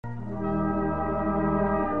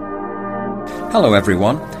Hello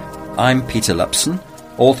everyone, I'm Peter Lupson,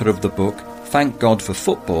 author of the book Thank God for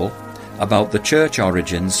Football, about the church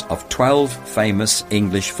origins of 12 famous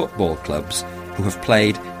English football clubs who have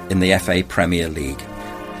played in the FA Premier League.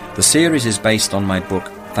 The series is based on my book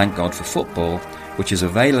Thank God for Football, which is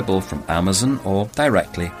available from Amazon or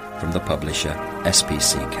directly from the publisher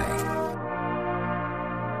SPCK.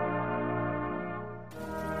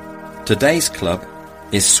 Today's club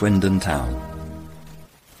is Swindon Town.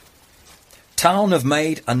 Town have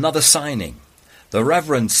made another signing. The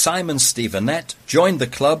Reverend Simon Stevenette joined the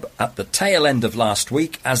club at the tail end of last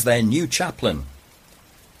week as their new chaplain.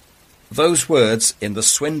 Those words in the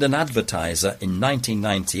Swindon Advertiser in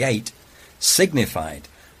 1998 signified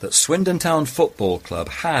that Swindon Town Football Club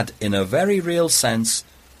had, in a very real sense,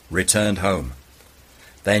 returned home.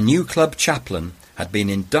 Their new club chaplain had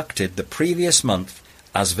been inducted the previous month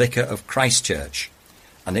as Vicar of Christchurch,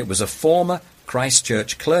 and it was a former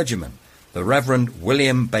Christchurch clergyman, the Reverend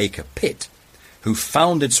William Baker Pitt, who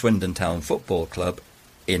founded Swindon Town Football Club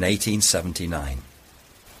in 1879.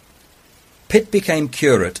 Pitt became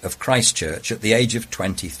curate of Christchurch at the age of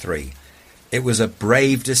 23. It was a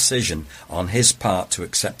brave decision on his part to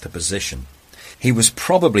accept the position. He was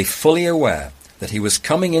probably fully aware that he was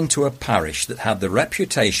coming into a parish that had the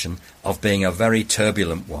reputation of being a very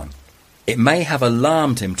turbulent one. It may have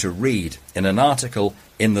alarmed him to read in an article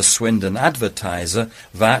in the Swindon Advertiser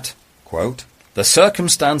that, quote, "The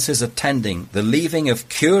circumstances attending the leaving of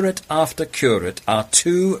curate after curate are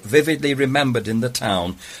too vividly remembered in the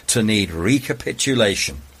town to need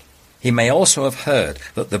recapitulation." He may also have heard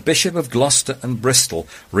that the Bishop of Gloucester and Bristol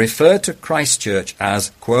referred to Christchurch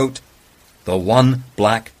as, quote, "the one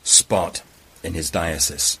black spot" in his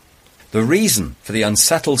diocese. The reason for the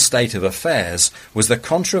unsettled state of affairs was the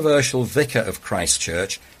controversial vicar of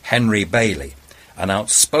Christchurch, Henry Bailey, an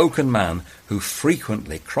outspoken man who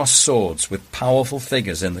frequently crossed swords with powerful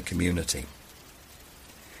figures in the community.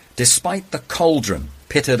 Despite the cauldron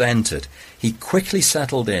Pitt had entered, he quickly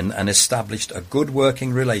settled in and established a good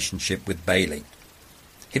working relationship with Bailey.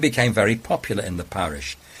 He became very popular in the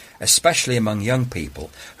parish, especially among young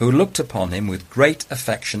people who looked upon him with great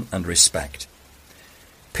affection and respect.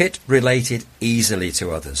 Pitt related easily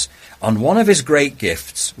to others, and one of his great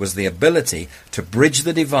gifts was the ability to bridge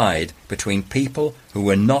the divide between people who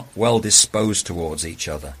were not well disposed towards each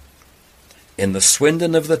other. In the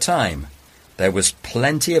Swindon of the time, there was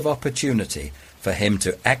plenty of opportunity for him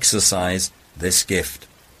to exercise this gift.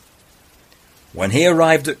 When he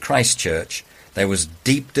arrived at Christchurch, there was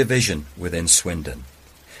deep division within Swindon.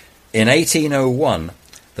 In 1801,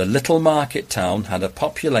 the little market town had a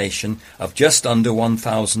population of just under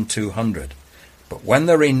 1,200, but when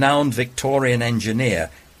the renowned Victorian engineer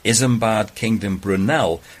Isambard Kingdom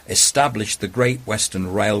Brunel established the Great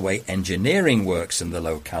Western Railway engineering works in the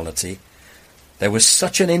locality, there was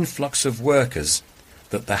such an influx of workers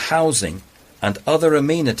that the housing and other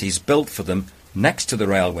amenities built for them next to the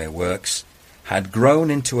railway works had grown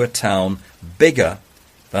into a town bigger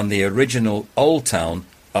than the original old town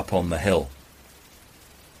up on the hill.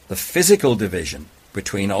 The physical division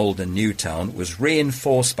between Old and New Town was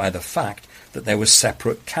reinforced by the fact that there were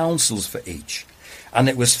separate councils for each, and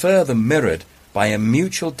it was further mirrored by a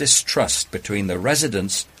mutual distrust between the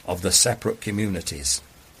residents of the separate communities.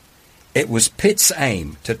 It was Pitt's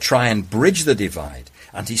aim to try and bridge the divide,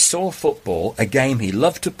 and he saw football, a game he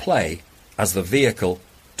loved to play, as the vehicle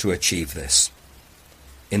to achieve this.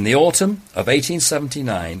 In the autumn of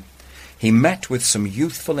 1879, he met with some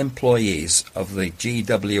youthful employees of the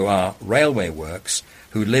GWR Railway Works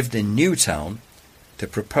who lived in Newtown to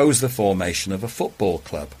propose the formation of a football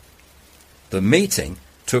club. The meeting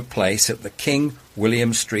took place at the King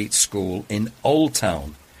William Street School in Old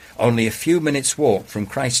Town, only a few minutes' walk from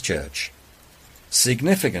Christchurch.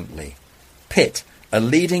 Significantly, Pitt, a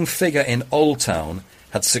leading figure in Old Town,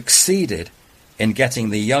 had succeeded in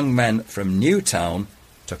getting the young men from Newtown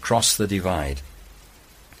to cross the divide.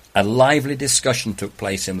 A lively discussion took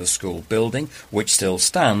place in the school building, which still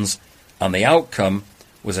stands, and the outcome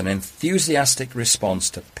was an enthusiastic response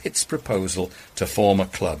to Pitt's proposal to form a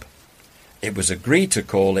club. It was agreed to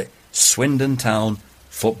call it Swindon Town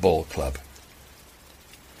Football Club.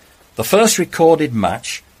 The first recorded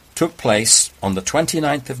match took place on the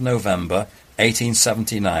 29th of November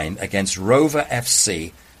 1879 against Rover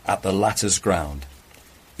FC at the latter's ground.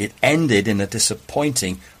 It ended in a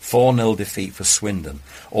disappointing 4-0 defeat for Swindon,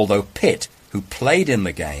 although Pitt, who played in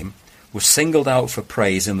the game, was singled out for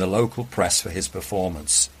praise in the local press for his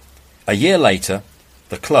performance. A year later,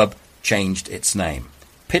 the club changed its name.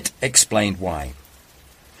 Pitt explained why.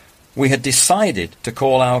 "We had decided to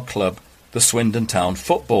call our club the Swindon Town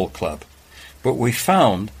Football Club, but we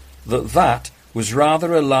found that was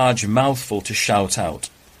rather a large mouthful to shout out,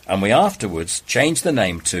 and we afterwards changed the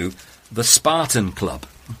name to the Spartan Club.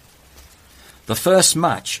 The first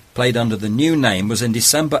match played under the new name was in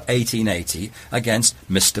December 1880 against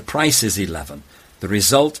Mr. Price's 11, the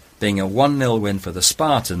result being a 1-0 win for the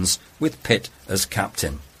Spartans with Pitt as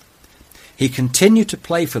captain. He continued to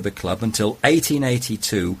play for the club until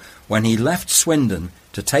 1882, when he left Swindon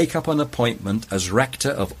to take up an appointment as rector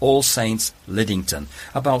of All Saints, Liddington,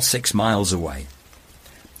 about 6 miles away.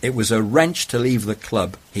 It was a wrench to leave the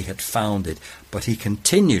club he had founded, but he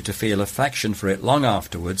continued to feel affection for it long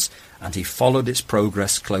afterwards, and he followed its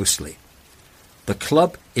progress closely. The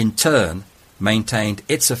club, in turn, maintained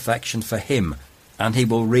its affection for him, and he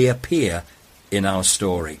will reappear in our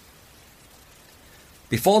story.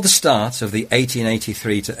 Before the start of the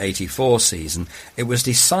 1883-84 season, it was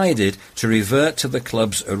decided to revert to the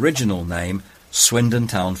club's original name, Swindon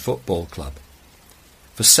Town Football Club.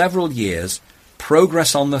 For several years,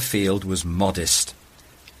 progress on the field was modest.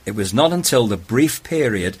 It was not until the brief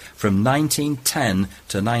period from 1910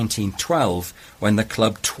 to 1912, when the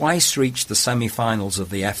club twice reached the semi-finals of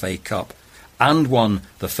the FA Cup and won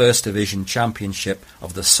the First Division Championship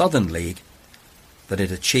of the Southern League, that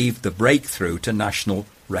it achieved the breakthrough to national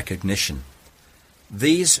recognition.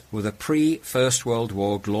 These were the pre-First World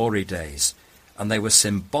War glory days, and they were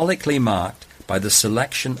symbolically marked by the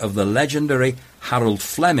selection of the legendary Harold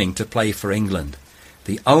Fleming to play for England,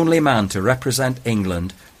 the only man to represent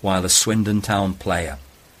England while a Swindon Town player.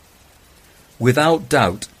 Without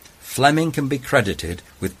doubt, Fleming can be credited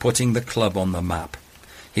with putting the club on the map.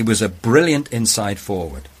 He was a brilliant inside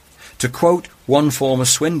forward. To quote one former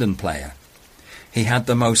Swindon player, he had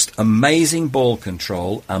the most amazing ball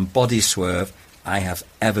control and body swerve I have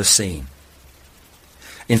ever seen.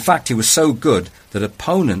 In fact, he was so good that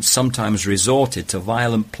opponents sometimes resorted to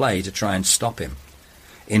violent play to try and stop him.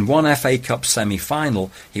 In one FA Cup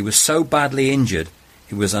semi-final, he was so badly injured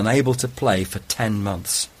he was unable to play for 10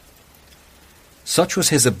 months. Such was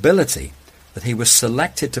his ability that he was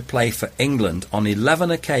selected to play for England on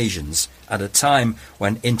 11 occasions at a time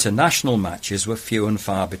when international matches were few and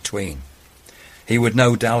far between. He would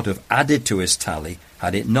no doubt have added to his tally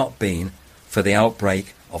had it not been for the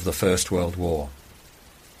outbreak of the First World War.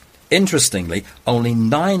 Interestingly, only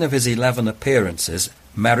 9 of his 11 appearances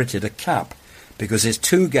merited a cap, because his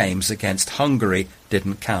 2 games against Hungary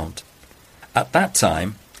didn't count. At that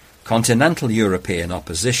time, continental European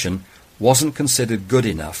opposition wasn't considered good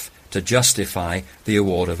enough to justify the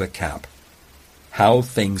award of a cap. How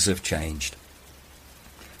things have changed.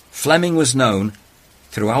 Fleming was known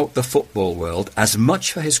throughout the football world as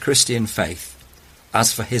much for his Christian faith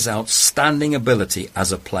as for his outstanding ability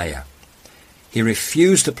as a player. He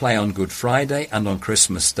refused to play on Good Friday and on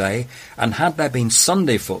Christmas Day, and had there been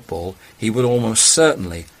Sunday football, he would almost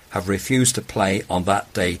certainly have refused to play on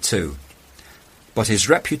that day too. But his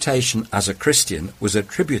reputation as a Christian was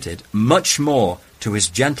attributed much more to his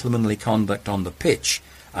gentlemanly conduct on the pitch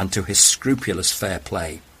and to his scrupulous fair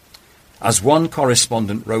play. As one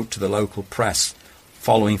correspondent wrote to the local press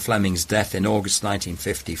following Fleming's death in August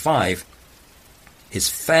 1955, his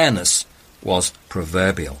fairness was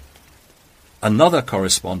proverbial. Another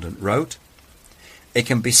correspondent wrote, "It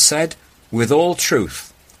can be said with all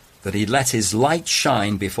truth that he let his light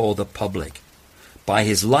shine before the public. By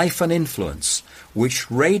his life and influence,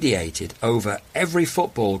 which radiated over every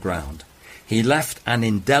football ground, he left an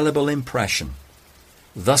indelible impression.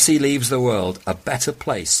 Thus he leaves the world a better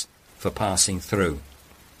place for passing through."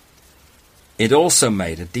 It also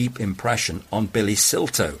made a deep impression on Billy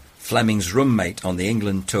Silto, Fleming's roommate on the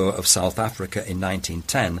England tour of South Africa in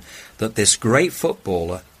 1910, that this great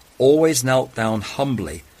footballer always knelt down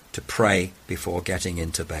humbly to pray before getting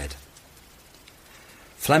into bed.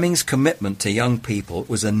 Fleming's commitment to young people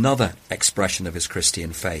was another expression of his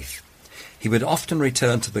Christian faith. He would often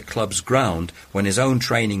return to the club's ground when his own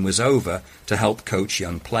training was over to help coach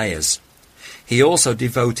young players. He also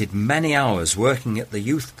devoted many hours working at the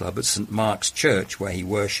youth club at St. Mark's Church, where he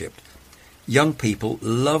worshipped. Young people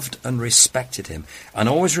loved and respected him and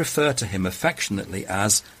always referred to him affectionately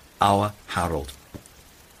as our Harold.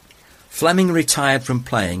 Fleming retired from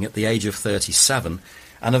playing at the age of 37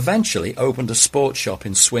 and eventually opened a sports shop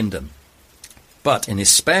in Swindon. But in his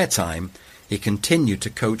spare time, he continued to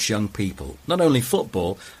coach young people, not only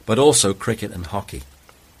football, but also cricket and hockey.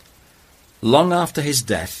 Long after his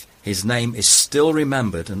death, his name is still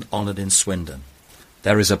remembered and honoured in Swindon.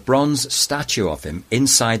 There is a bronze statue of him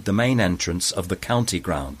inside the main entrance of the county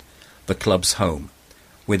ground, the club's home,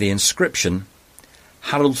 with the inscription,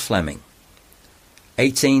 Harold Fleming,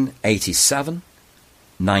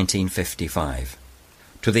 1887-1955.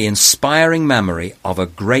 to the inspiring memory of a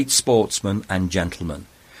great sportsman and gentleman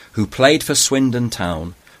who played for Swindon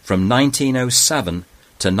Town from 1907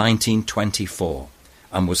 to 1924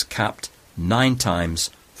 and was capped 9 times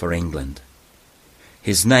for England.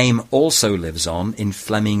 His name also lives on in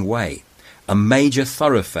Fleming Way, a major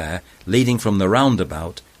thoroughfare leading from the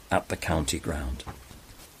roundabout at the county ground.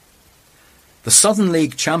 The Southern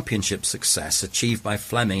League Championship success achieved by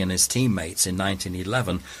Fleming and his teammates in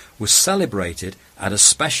 1911 was celebrated at a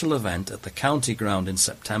special event at the county ground in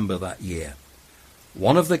September that year.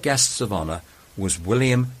 One of the guests of honour was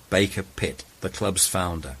William Baker Pitt, the club's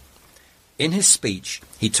founder. In his speech,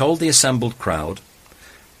 he told the assembled crowd,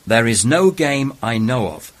 "There is no game I know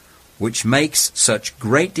of which makes such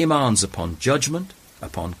great demands upon judgment,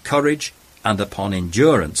 upon courage, and upon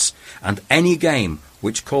endurance, and any game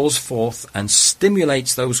which calls forth and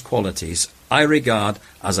stimulates those qualities I regard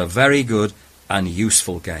as a very good and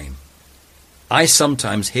useful game. I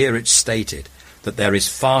sometimes hear it stated that there is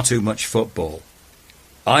far too much football.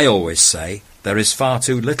 I always say there is far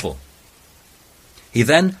too little." He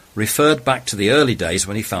then referred back to the early days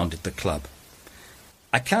when he founded the club.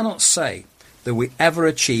 "I cannot say that we ever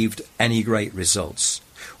achieved any great results.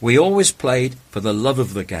 We always played for the love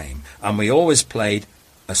of the game, and we always played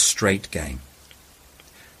a straight game."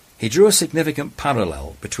 He drew a significant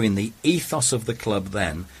parallel between the ethos of the club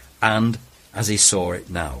then and as he saw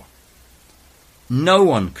it now. "No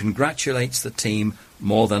one congratulates the team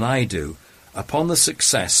more than I do upon the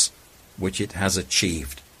success which it has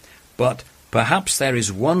achieved. But perhaps there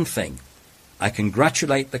is one thing I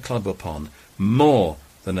congratulate the club upon more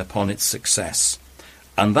than upon its success,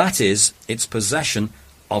 and that is its possession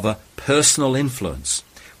of a personal influence,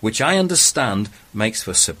 which I understand makes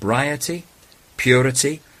for sobriety,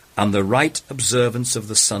 purity, and the right observance of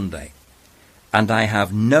the Sunday. And I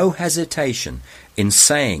have no hesitation in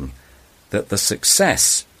saying that the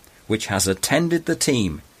success which has attended the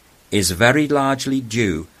team is very largely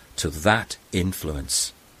due to that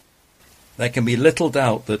influence." There can be little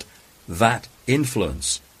doubt that that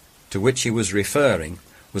influence to which he was referring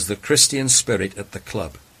was the Christian spirit at the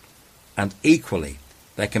club, and equally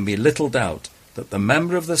there can be little doubt that the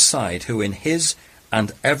member of the side who in his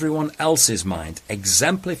and everyone else's mind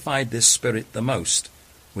exemplified this spirit the most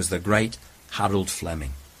was the great Harold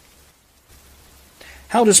Fleming.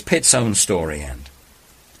 How does Pitt's own story end?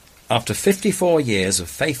 After 54 years of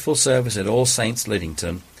faithful service at All Saints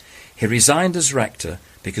Liddington, he resigned as rector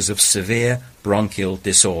because of severe bronchial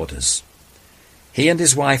disorders. He and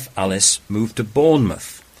his wife Alice moved to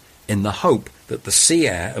Bournemouth in the hope that the sea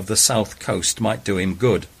air of the south coast might do him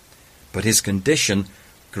good, but his condition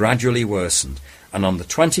gradually worsened, and on the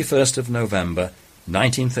 21st of November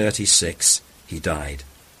 1936 he died.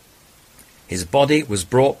 His body was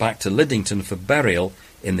brought back to Liddington for burial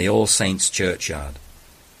in the All Saints churchyard.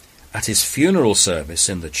 At his funeral service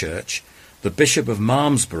in the church, the Bishop of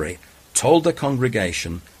Malmesbury told the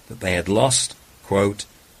congregation that they had lost, quote,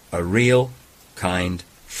 "a real, kind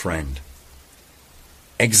friend."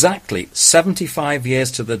 Exactly 75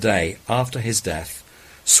 years to the day after his death,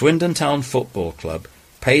 Swindon Town Football Club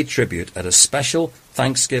paid tribute at a special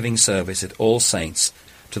Thanksgiving service at All Saints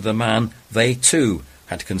to the man they too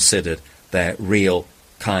had considered their real,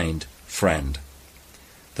 kind friend.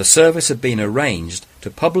 The service had been arranged to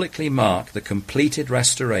publicly mark the completed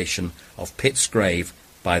restoration of Pitt's grave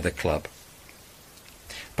by the club.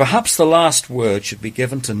 Perhaps the last word should be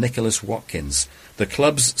given to Nicholas Watkins, the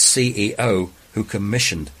club's CEO, who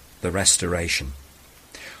commissioned the restoration.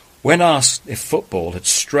 When asked if football had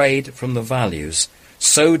strayed from the values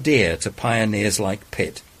so dear to pioneers like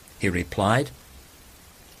Pitt, he replied,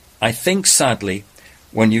 "I think sadly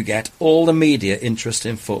when you get all the media interest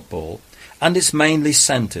in football, and it's mainly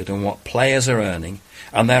centred on what players are earning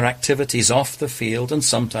and their activities off the field and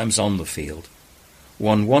sometimes on the field,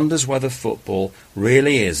 one wonders whether football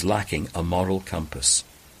really is lacking a moral compass.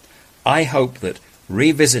 I hope that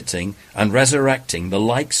revisiting and resurrecting the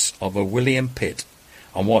likes of a William Pitt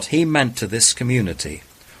and what he meant to this community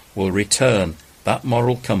will return that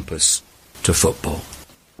moral compass to football."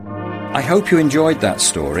 I hope you enjoyed that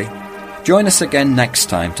story. Join us again next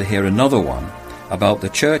time to hear another one about the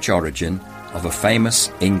church origin of a famous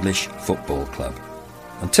English football club.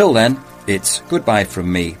 Until then, it's goodbye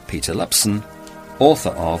from me, Peter Lupson, author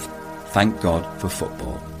of Thank God for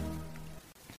Football.